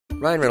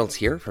Ryan Reynolds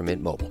here from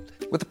Mint Mobile.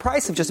 With the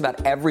price of just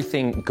about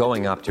everything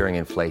going up during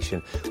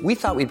inflation, we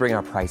thought we'd bring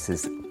our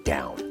prices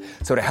down.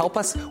 So to help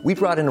us, we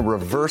brought in a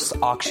reverse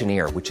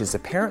auctioneer, which is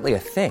apparently a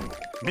thing.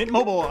 Mint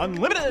Mobile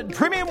Unlimited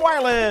Premium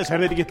Wireless. How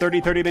to get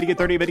 30, 30, bit to get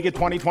 30, bit to get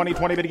 20, 20,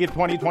 20, bit to get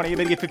 20, 20,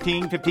 bit to get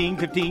 15, 15,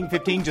 15,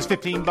 15, just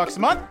 $15 a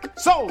month?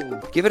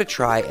 Sold! Give it a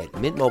try at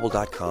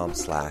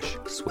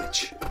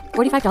mintmobile.com/switch.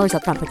 $45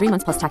 up front for 3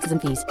 months plus taxes and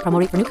fees. Promo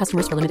rate for new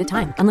customers for limited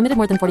time. Unlimited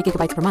more than 40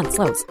 gigabytes per month.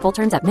 Slows full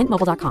terms at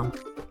mintmobile.com.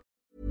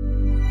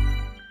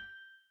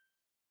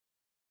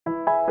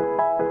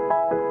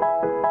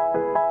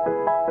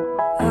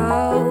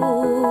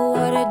 Oh,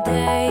 what a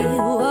day,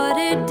 what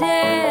a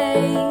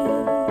day.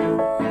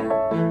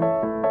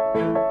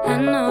 I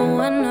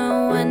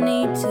know, I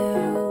need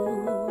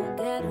to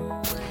get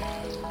away.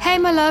 Hey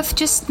my love,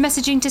 just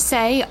messaging to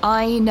say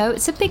I know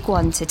it's a big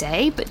one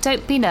today, but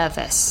don't be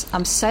nervous.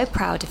 I'm so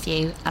proud of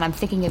you and I'm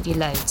thinking of you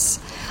loads.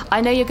 I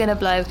know you're going to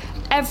blow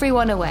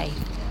everyone away.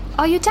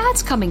 Are your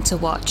dads coming to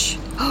watch?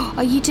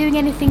 Are you doing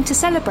anything to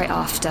celebrate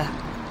after?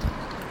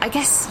 I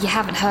guess you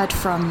haven't heard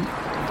from...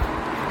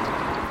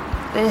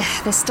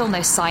 There's still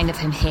no sign of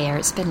him here.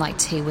 It's been like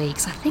 2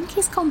 weeks. I think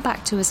he's gone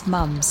back to his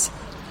mum's.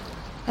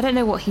 I don't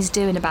know what he's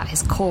doing about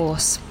his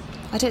course.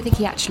 I don't think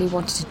he actually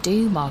wanted to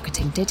do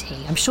marketing, did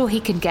he? I'm sure he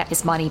can get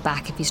his money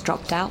back if he's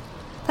dropped out.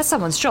 That's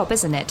someone's job,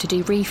 isn't it, to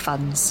do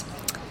refunds?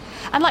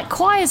 And like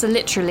choirs are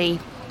literally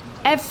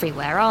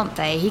everywhere, aren't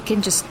they? He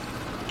can just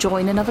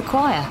join another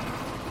choir.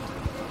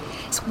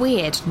 It's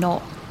weird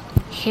not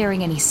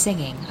hearing any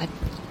singing. I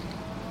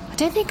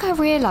don't think I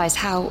realised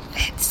how...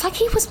 It's like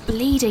he was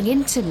bleeding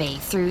into me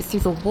through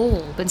the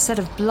wall, but instead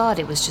of blood,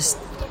 it was just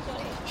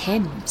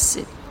hymns.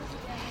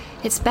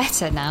 It's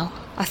better now.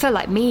 I feel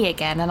like me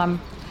again, and I'm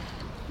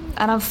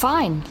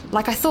fine.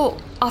 Like, I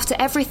thought after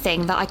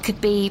everything that I could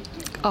be...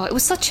 Oh, it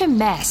was such a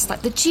mess.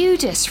 Like, the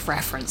Judas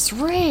reference,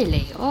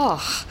 really.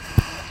 Oh.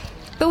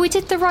 But we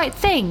did the right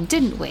thing,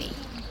 didn't we?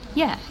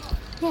 Yeah,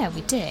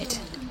 we did.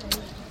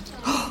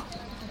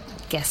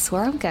 Guess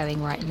where I'm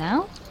going right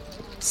now?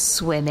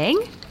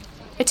 Swimming.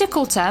 It took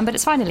all term, but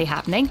it's finally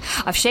happening.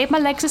 I've shaved my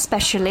legs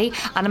especially,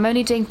 and I'm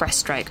only doing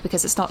breaststroke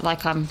because it's not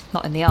like I'm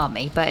not in the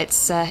army, but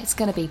it's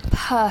going to be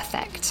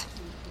perfect.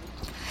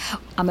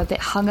 I'm a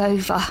bit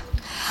hungover.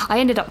 I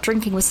ended up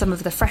drinking with some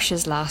of the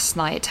freshers last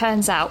night. It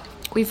turns out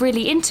we've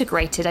really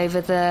integrated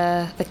over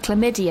the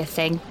chlamydia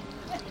thing.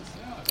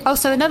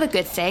 Also, another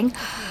good thing,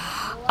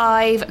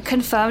 I've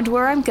confirmed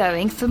where I'm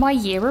going for my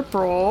year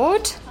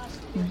abroad.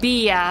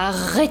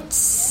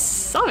 Biarritz.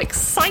 So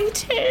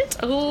excited.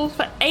 Oh,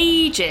 for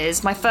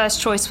ages. My first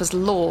choice was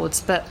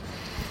Lords, but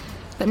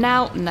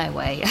now, no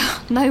way.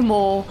 No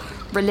more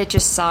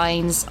religious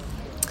signs.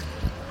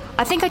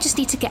 I think I just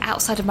need to get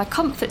outside of my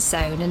comfort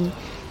zone,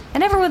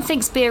 and everyone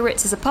thinks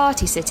Biarritz is a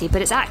party city,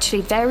 but it's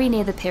actually very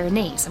near the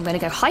Pyrenees. I'm going to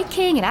go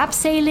hiking and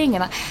abseiling,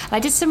 and I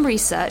did some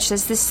research.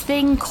 There's this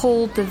thing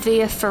called the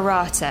Via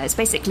Ferrata. It's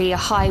basically a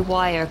high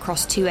wire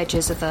across two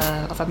edges of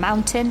a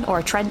mountain or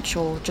a trench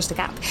or just a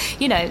gap.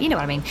 You know what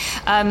I mean.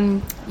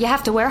 You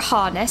have to wear a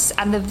harness,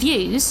 and the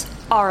views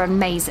are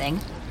amazing.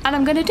 And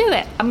I'm going to do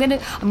it. I'm going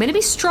to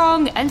be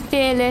strong and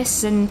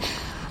fearless and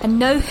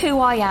know who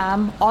I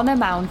am on a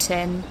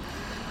mountain.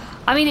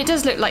 I mean, it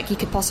does look like you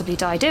could possibly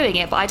die doing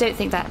it, but I don't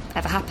think that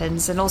ever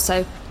happens. And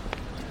also,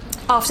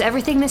 after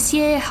everything this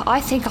year, I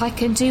think I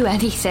can do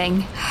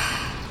anything.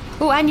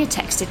 Oh, Anya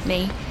texted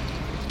me.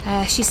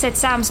 She said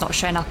Sam's not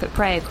showing up at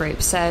prayer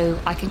group, so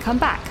I can come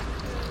back.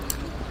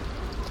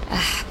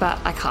 But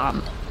I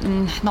can't.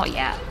 Not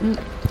yet.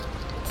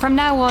 From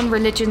now on,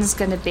 religion's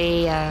going to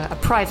be a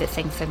private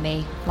thing for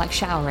me, like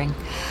showering.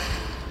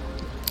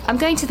 I'm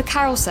going to the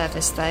carol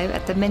service, though,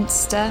 at the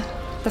Minster.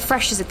 The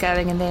freshers are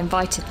going and they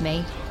invited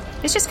me.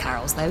 It's just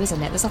carols, though, isn't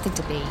it? There's nothing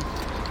to be...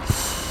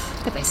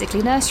 They're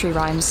basically nursery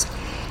rhymes.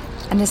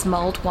 And there's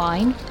mulled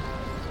wine.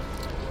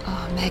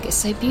 Oh, Meg, it's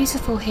so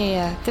beautiful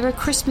here. There are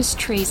Christmas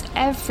trees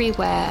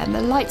everywhere and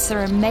the lights are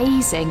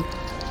amazing.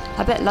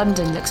 I bet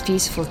London looks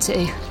beautiful,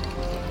 too.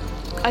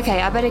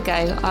 OK, I better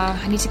go.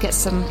 I need to get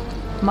some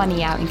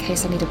money out in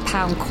case I need a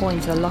pound coin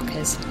for the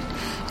lockers.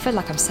 I feel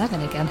like I'm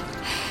 7 again.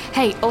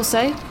 Hey,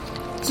 also...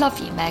 Love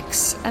you,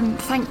 Megs, and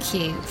thank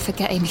you for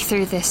getting me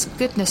through this.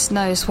 Goodness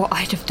knows what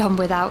I'd have done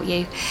without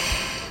you.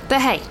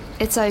 But hey,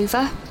 it's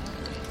over.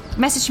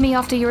 Message me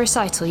after your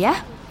recital,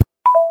 yeah?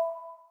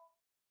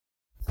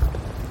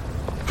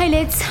 Hey,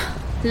 Lids.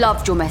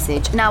 Loved your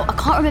message. Now, I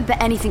can't remember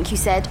anything you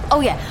said.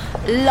 Oh, yeah.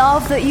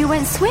 Love that you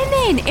went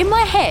swimming. In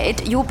my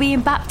head, you're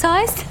being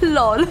baptised.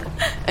 Lol.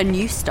 A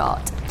new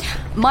start.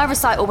 My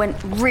recital went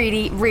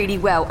really, really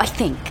well, I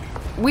think.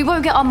 We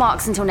won't get our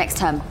marks until next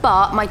term,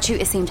 but my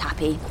tutor seemed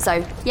happy.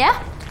 So,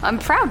 yeah, I'm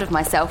proud of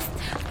myself.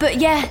 But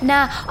yeah,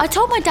 I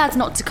told my dad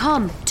not to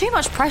come. Too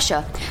much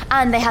pressure.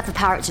 And they have the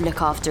parrot to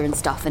look after and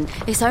stuff, and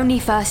it's only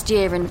first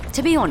year, and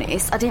to be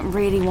honest, I didn't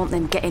really want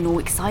them getting all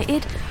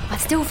excited. I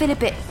still feel a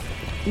bit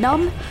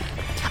numb.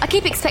 I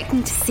keep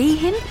expecting to see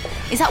him.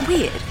 Is that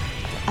weird?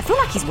 I feel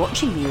like he's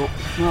watching me, or...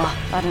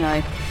 I don't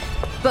know.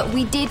 But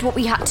we did what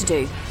we had to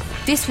do.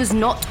 This was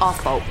not our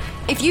fault.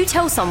 If you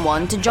tell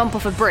someone to jump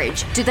off a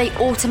bridge, do they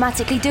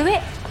automatically do it?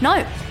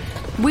 No.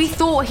 We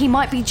thought he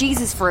might be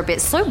Jesus for a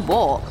bit, so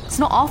what? It's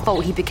not our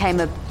fault he became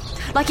a...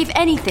 Like, if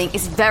anything,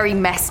 it's very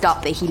messed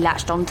up that he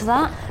latched onto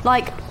that.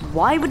 Like,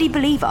 why would he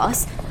believe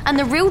us? And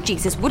the real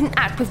Jesus wouldn't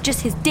act with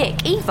just his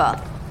dick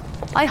either.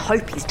 I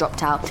hope he's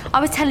dropped out. I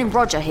was telling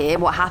Roger here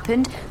what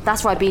happened.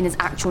 That's Ribina's his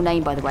actual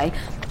name, by the way.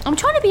 I'm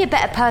trying to be a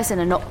better person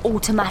and not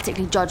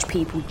automatically judge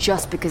people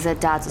just because their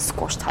dads are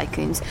squash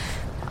tycoons.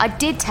 I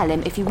did tell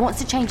him if he wants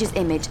to change his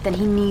image, then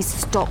he needs to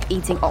stop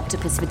eating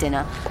octopus for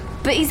dinner.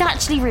 But he's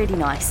actually really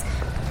nice.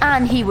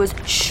 And he was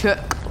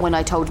shook when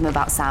I told him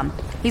about Sam.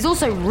 He's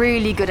also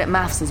really good at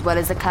maths as well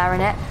as the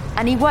clarinet.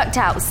 And he worked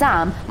out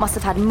Sam must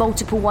have had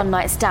multiple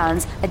one-night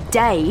stands a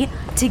day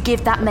to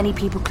give that many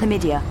people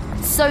chlamydia.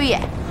 So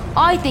yeah,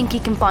 I think he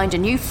can find a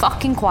new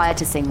fucking choir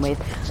to sing with.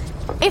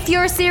 If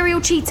you're a serial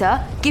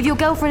cheater, give your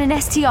girlfriend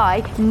an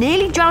STI,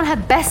 nearly drown her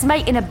best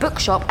mate in a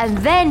bookshop, and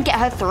then get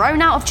her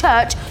thrown out of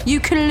church, you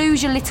can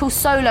lose your little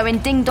solo in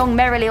Ding Dong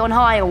Merrily on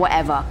High or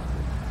whatever.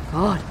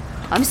 God,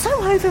 I'm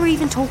so over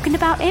even talking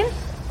about him.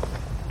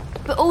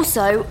 But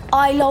also,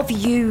 I love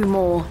you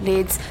more,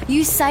 Lids.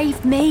 You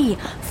saved me.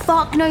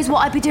 Fuck knows what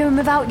I'd be doing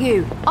without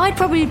you. I'd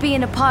probably be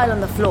in a pile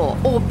on the floor,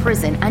 or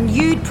prison, and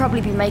you'd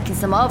probably be making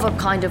some other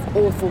kind of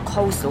awful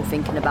coleslaw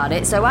thinking about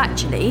it, so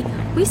actually,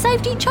 we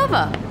saved each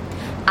other.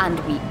 And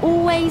we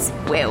always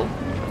will.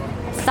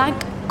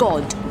 Thank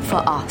God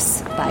for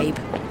us, babe.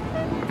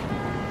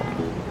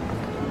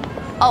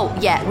 Oh,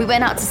 yeah, we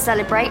went out to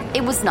celebrate.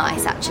 It was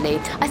nice, actually.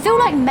 I feel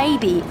like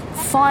maybe,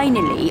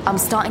 finally, I'm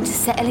starting to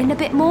settle in a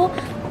bit more,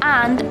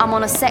 and I'm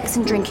on a sex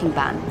and drinking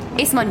ban.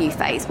 It's my new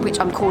phase, which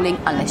I'm calling,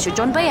 unless you're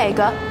John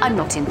Boyega, I'm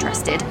not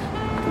interested.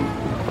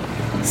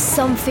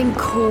 Something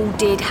cool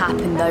did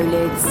happen, though,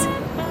 Lids.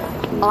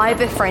 I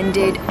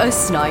befriended a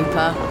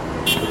sniper.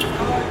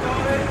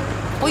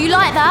 Oh, you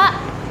like that?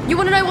 You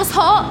want to know what's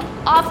hot?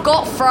 I've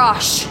got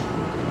thrush.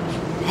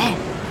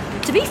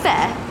 Then, to be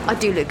fair, I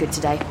do look good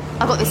today.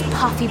 I got this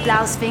puffy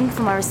blouse thing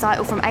for my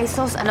recital from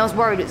ASOS, and I was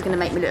worried it was going to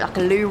make me look like a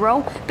loo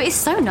roll, but it's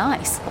so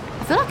nice.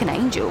 I feel like an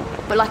angel,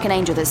 but like an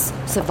angel that's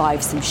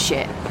survived some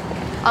shit.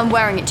 I'm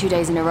wearing it 2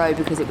 days in a row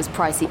because it was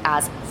pricey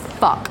as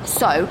fuck,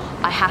 so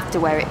I have to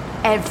wear it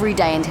every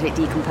day until it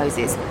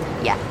decomposes.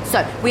 Yeah,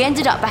 so we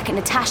ended up back at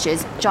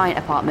Natasha's giant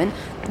apartment,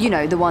 you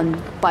know, the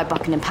one by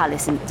Buckingham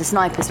Palace, and the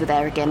snipers were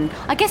there again.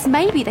 I guess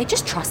maybe they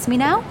just trust me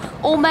now,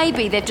 or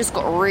maybe they've just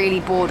got really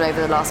bored over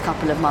the last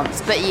couple of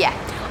months. But yeah,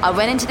 I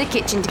went into the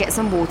kitchen to get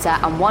some water,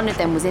 and one of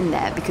them was in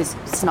there because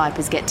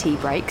snipers get tea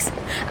breaks.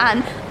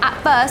 And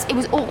at first it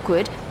was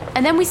awkward,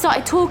 and then we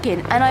started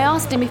talking, and I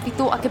asked him if he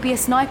thought I could be a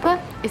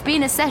sniper, if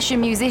being a session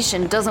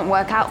musician doesn't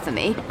work out for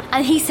me.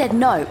 And he said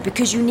no,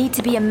 because you need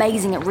to be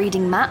amazing at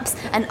reading maps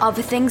and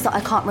other things that I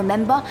can't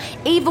remember.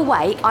 Either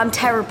way, I'm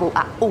terrible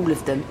at all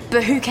of them,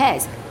 but who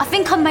cares? I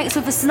think I'm mates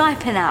with a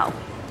sniper now.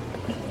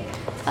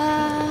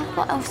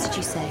 What else did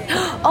you say?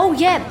 Oh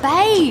yeah,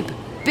 babe!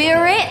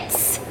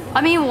 Biarritz!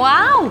 I mean,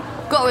 wow!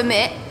 Gotta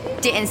admit,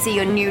 didn't see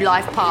your new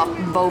life path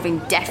involving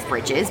death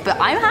bridges, but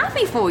I'm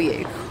happy for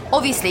you.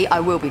 Obviously,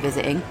 I will be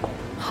visiting.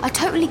 I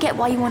totally get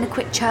why you want to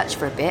quit church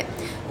for a bit.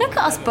 Look at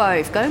us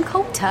both, going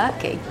cold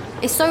turkey.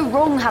 It's so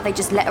wrong how they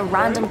just let a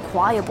random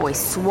choir boy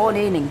swan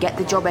in and get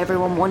the job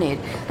everyone wanted.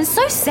 And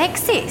so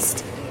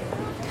sexist.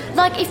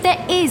 Like, if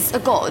there is a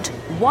God,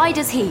 why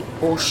does he,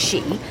 or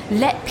she,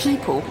 let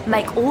people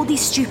make all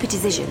these stupid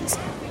decisions?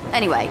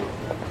 Anyway,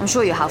 I'm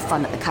sure you'll have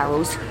fun at the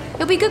carols.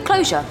 It'll be good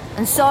closure,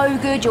 and so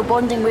good you're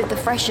bonding with the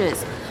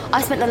freshers.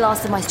 I spent the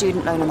last of my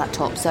student loan on that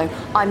top, so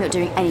I'm not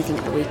doing anything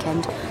at the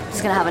weekend.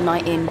 Just gonna have a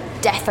night in,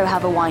 defo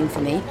have a wine for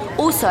me.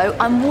 Also,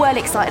 I'm well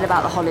excited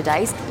about the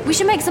holidays. We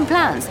should make some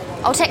plans.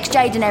 I'll text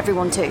Jade and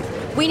everyone too.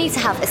 We need to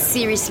have a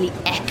seriously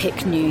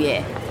epic New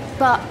Year.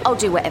 But I'll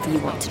do whatever you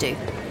want to do.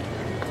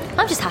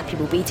 I'm just happy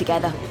we'll be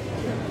together.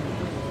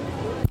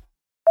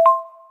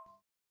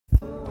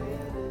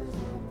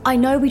 I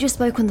know we just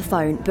spoke on the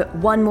phone, but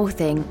one more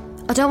thing.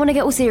 I don't want to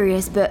get all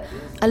serious, but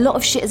a lot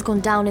of shit has gone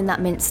down in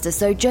that Minster,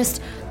 so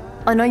just...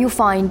 I know you're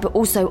fine, but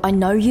also I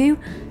know you,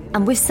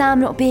 and with Sam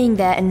not being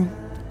there, and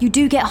you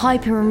do get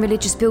hyper in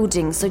religious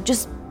buildings, so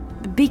just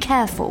be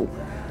careful.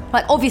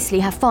 Like, obviously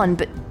have fun,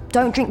 but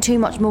don't drink too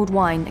much mulled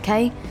wine,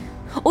 okay?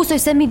 Also,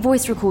 send me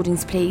voice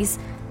recordings, please.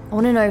 I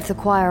want to know if the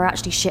choir are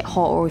actually shit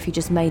hot or if you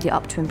just made it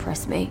up to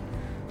impress me.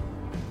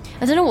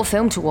 I don't know what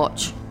film to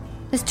watch.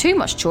 There's too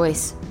much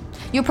choice.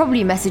 You'll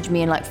probably message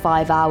me in like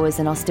 5 hours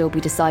and I'll still be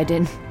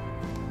deciding.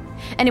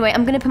 Anyway,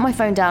 I'm going to put my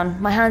phone down.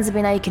 My hands have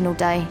been aching all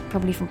day,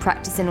 probably from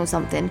practicing or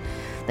something.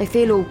 They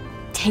feel all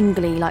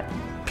tingly, like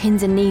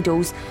pins and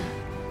needles.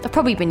 I've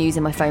probably been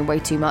using my phone way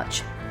too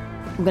much.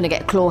 I'm going to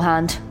get a claw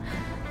hand.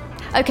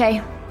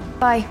 Okay,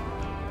 bye.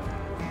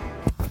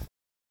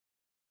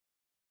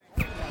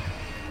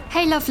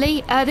 Hey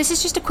lovely, this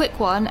is just a quick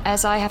one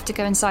as I have to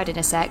go inside in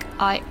a sec.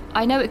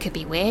 I know it could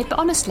be weird, but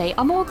honestly,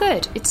 I'm all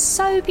good. It's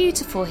so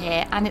beautiful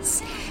here and it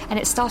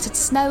started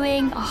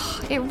snowing.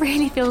 Oh, it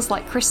really feels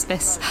like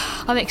Christmas.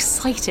 I'm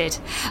excited.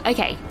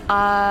 Okay,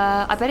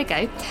 I better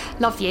go.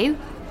 Love you.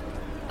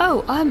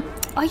 Oh,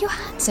 are your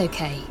hands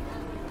okay?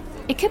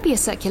 It could be a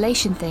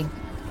circulation thing.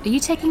 Are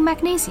you taking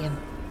magnesium?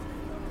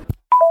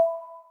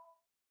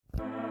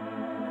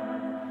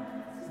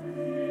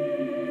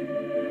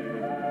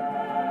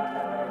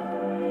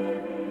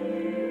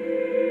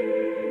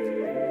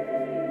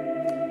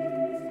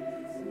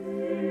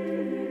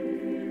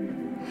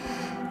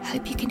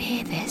 Hope you can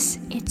hear this.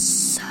 It's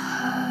so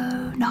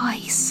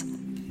nice.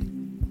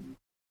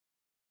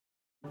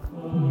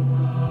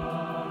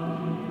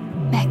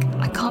 Meg,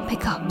 I can't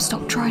pick up.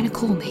 Stop trying to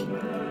call me.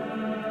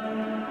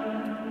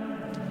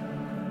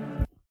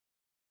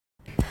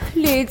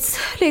 Lids,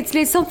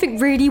 something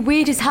really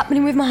weird is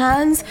happening with my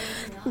hands.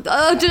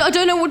 I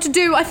don't know what to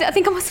do. I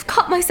think I must have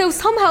cut myself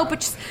somehow, but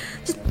just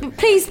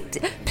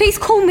please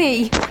call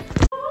me.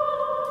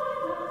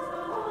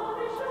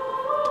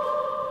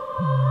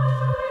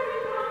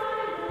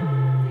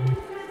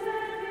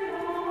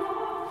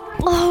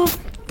 Oh,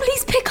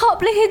 please pick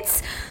up,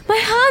 Lids. My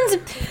hands,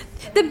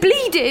 they're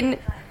bleeding.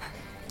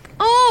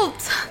 Oh,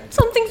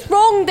 something's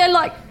wrong. They're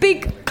like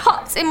big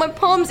cuts in my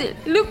palms. It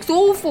looks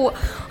awful.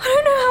 I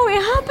don't know how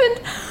it happened.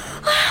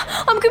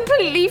 I'm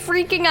completely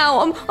freaking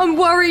out. I'm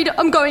worried.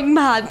 I'm going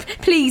mad.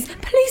 Please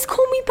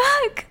call me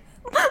back.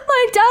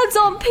 My dads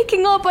aren't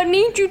picking up. I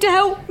need you to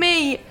help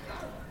me.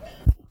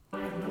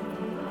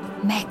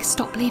 Meg,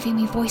 stop leaving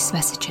me voice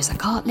messages. I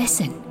can't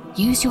listen.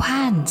 Use your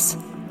hands.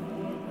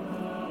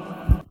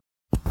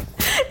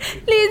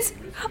 Liz,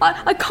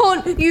 I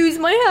can't use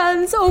my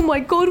hands. Oh my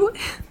God.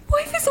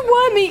 What if it's a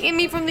worm eating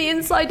me from the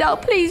inside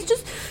out? Please,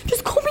 just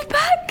call me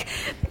back.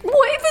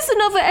 What if it's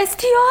another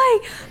STI?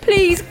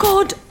 Please,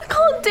 God, I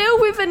can't deal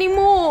with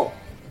anymore.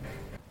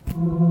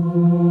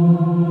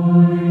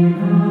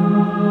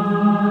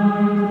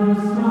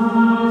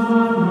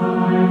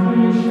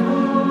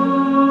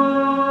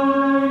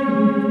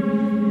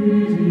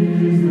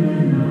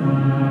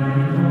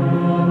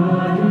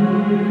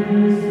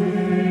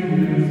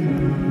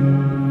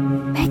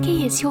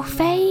 Meggie, it's your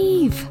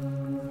fave.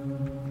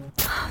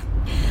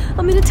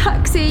 I'm in a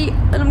taxi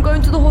and I'm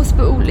going to the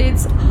hospital,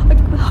 Liz.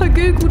 I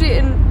googled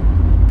it and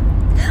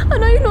I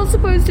know you're not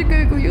supposed to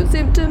Google your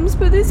symptoms,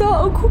 but this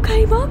article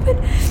came up and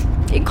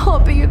it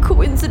can't be a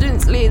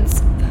coincidence,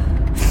 Liz.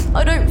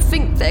 I don't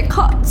think they're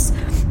cuts.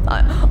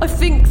 I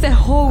think they're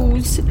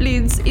holes,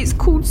 Liz. It's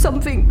called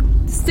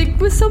something,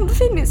 stigma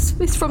something.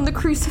 It's from the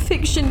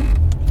crucifixion.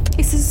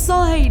 It's a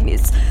sign.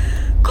 It's...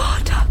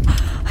 God,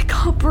 I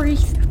can't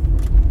breathe.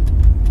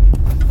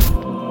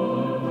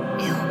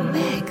 Ew,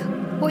 Meg,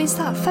 what is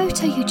that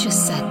photo you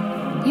just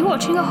sent? You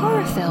watching a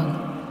horror film?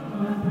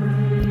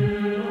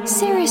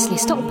 Seriously,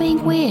 stop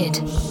being weird.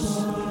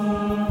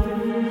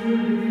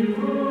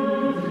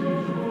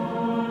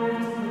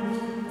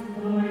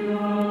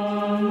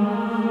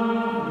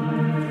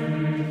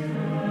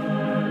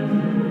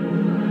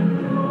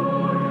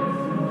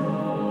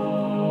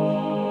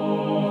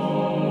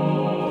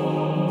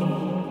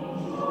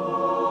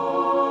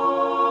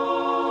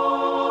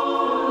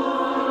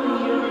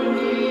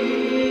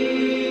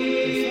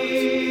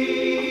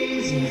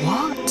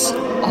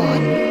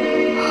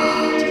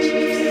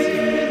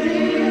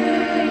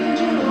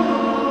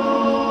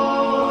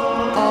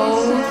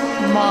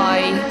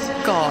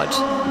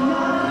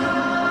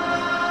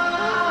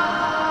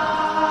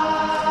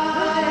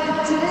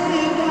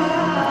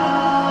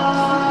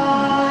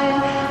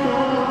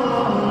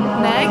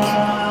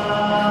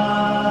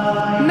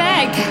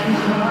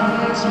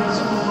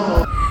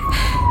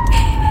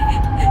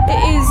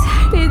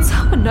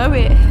 I know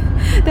it.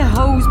 They're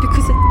holes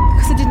because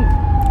I didn't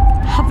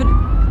have an...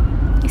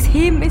 It's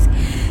him. It's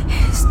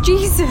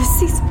Jesus.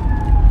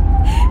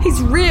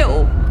 He's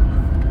real.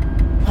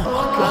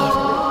 Oh God.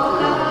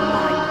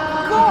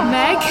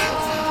 Meg.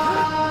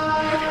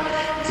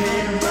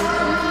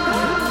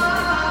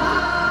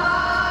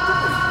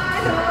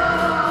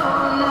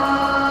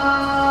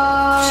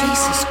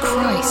 Jesus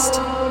Christ.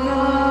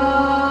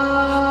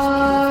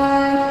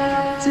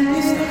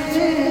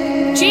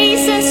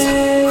 Jesus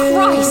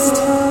Christ.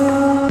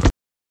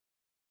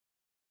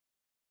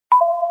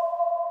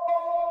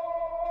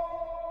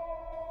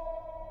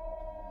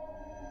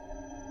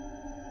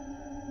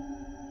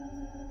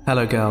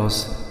 Hello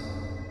girls,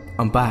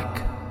 I'm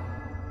back.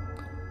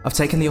 I've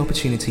taken the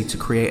opportunity to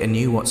create a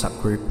new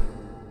WhatsApp group.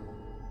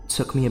 It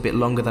took me a bit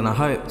longer than I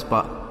hoped,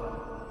 but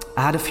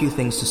I had a few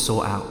things to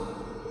sort out.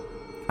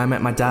 I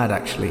met my dad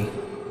actually,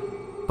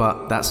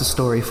 but that's a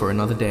story for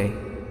another day.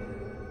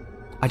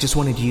 I just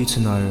wanted you to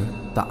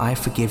know that I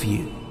forgive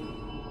you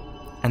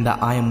and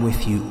that I am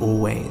with you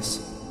always.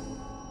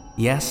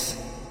 Yes,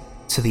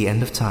 to the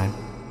end of time.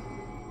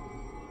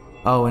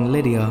 Oh, and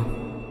Lydia,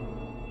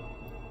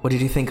 what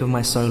did you think of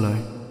my solo?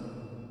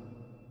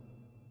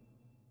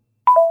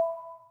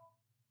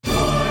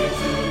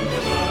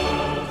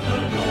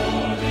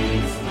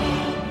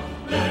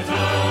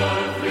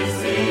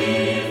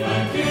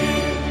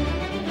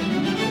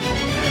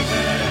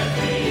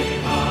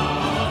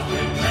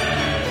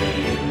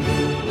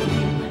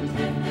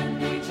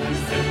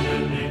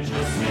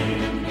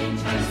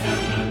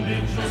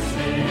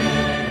 Sing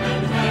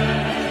and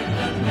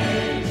let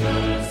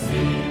nature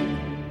sing.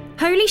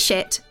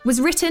 Shit was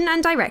written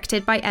and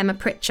directed by Emma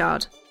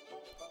Pritchard.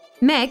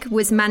 Meg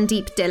was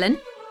Mandeep Dillon,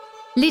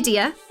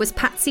 Lydia was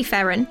Patsy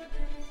Ferran,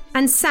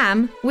 and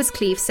Sam was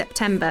Cleve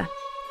September.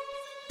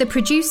 The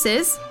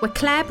producers were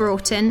Claire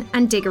Broughton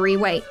and Diggory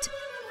Waite,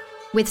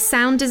 with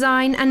sound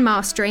design and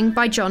mastering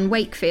by John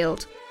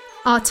Wakefield.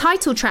 Our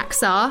title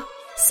tracks are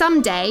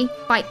Someday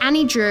by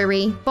Annie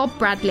Drury, Bob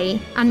Bradley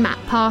and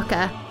Matt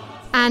Parker,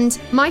 and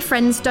My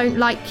Friends Don't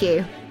Like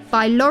You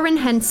by Lauren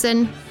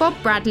Henson, Bob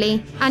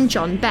Bradley and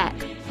John Beck.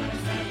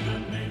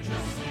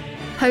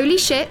 Holy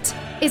Shit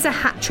is a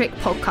hat-trick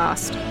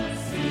podcast.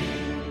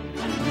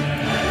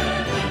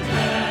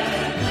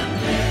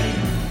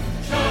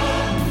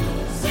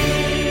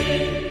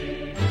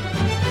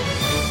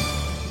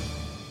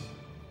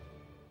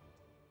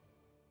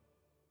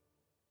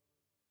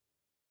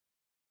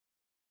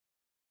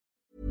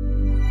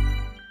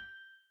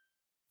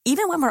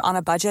 Even when we're on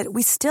a budget,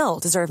 we still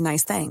deserve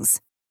nice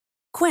things.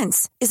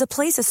 Quince is a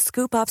place to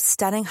scoop up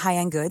stunning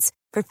high-end goods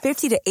for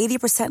 50 to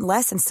 80%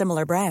 less than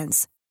similar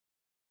brands.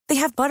 They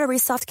have buttery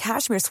soft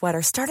cashmere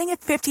sweaters starting at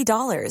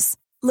 $50,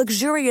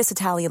 luxurious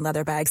Italian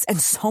leather bags, and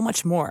so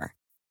much more.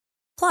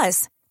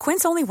 Plus,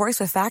 Quince only works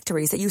with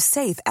factories that use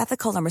safe,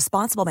 ethical, and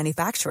responsible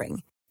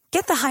manufacturing.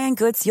 Get the high-end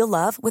goods you'll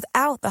love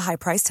without the high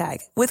price tag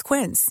with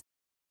Quince.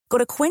 Go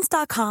to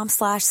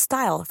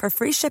quince.com/style for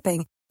free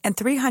shipping and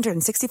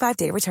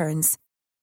 365-day returns.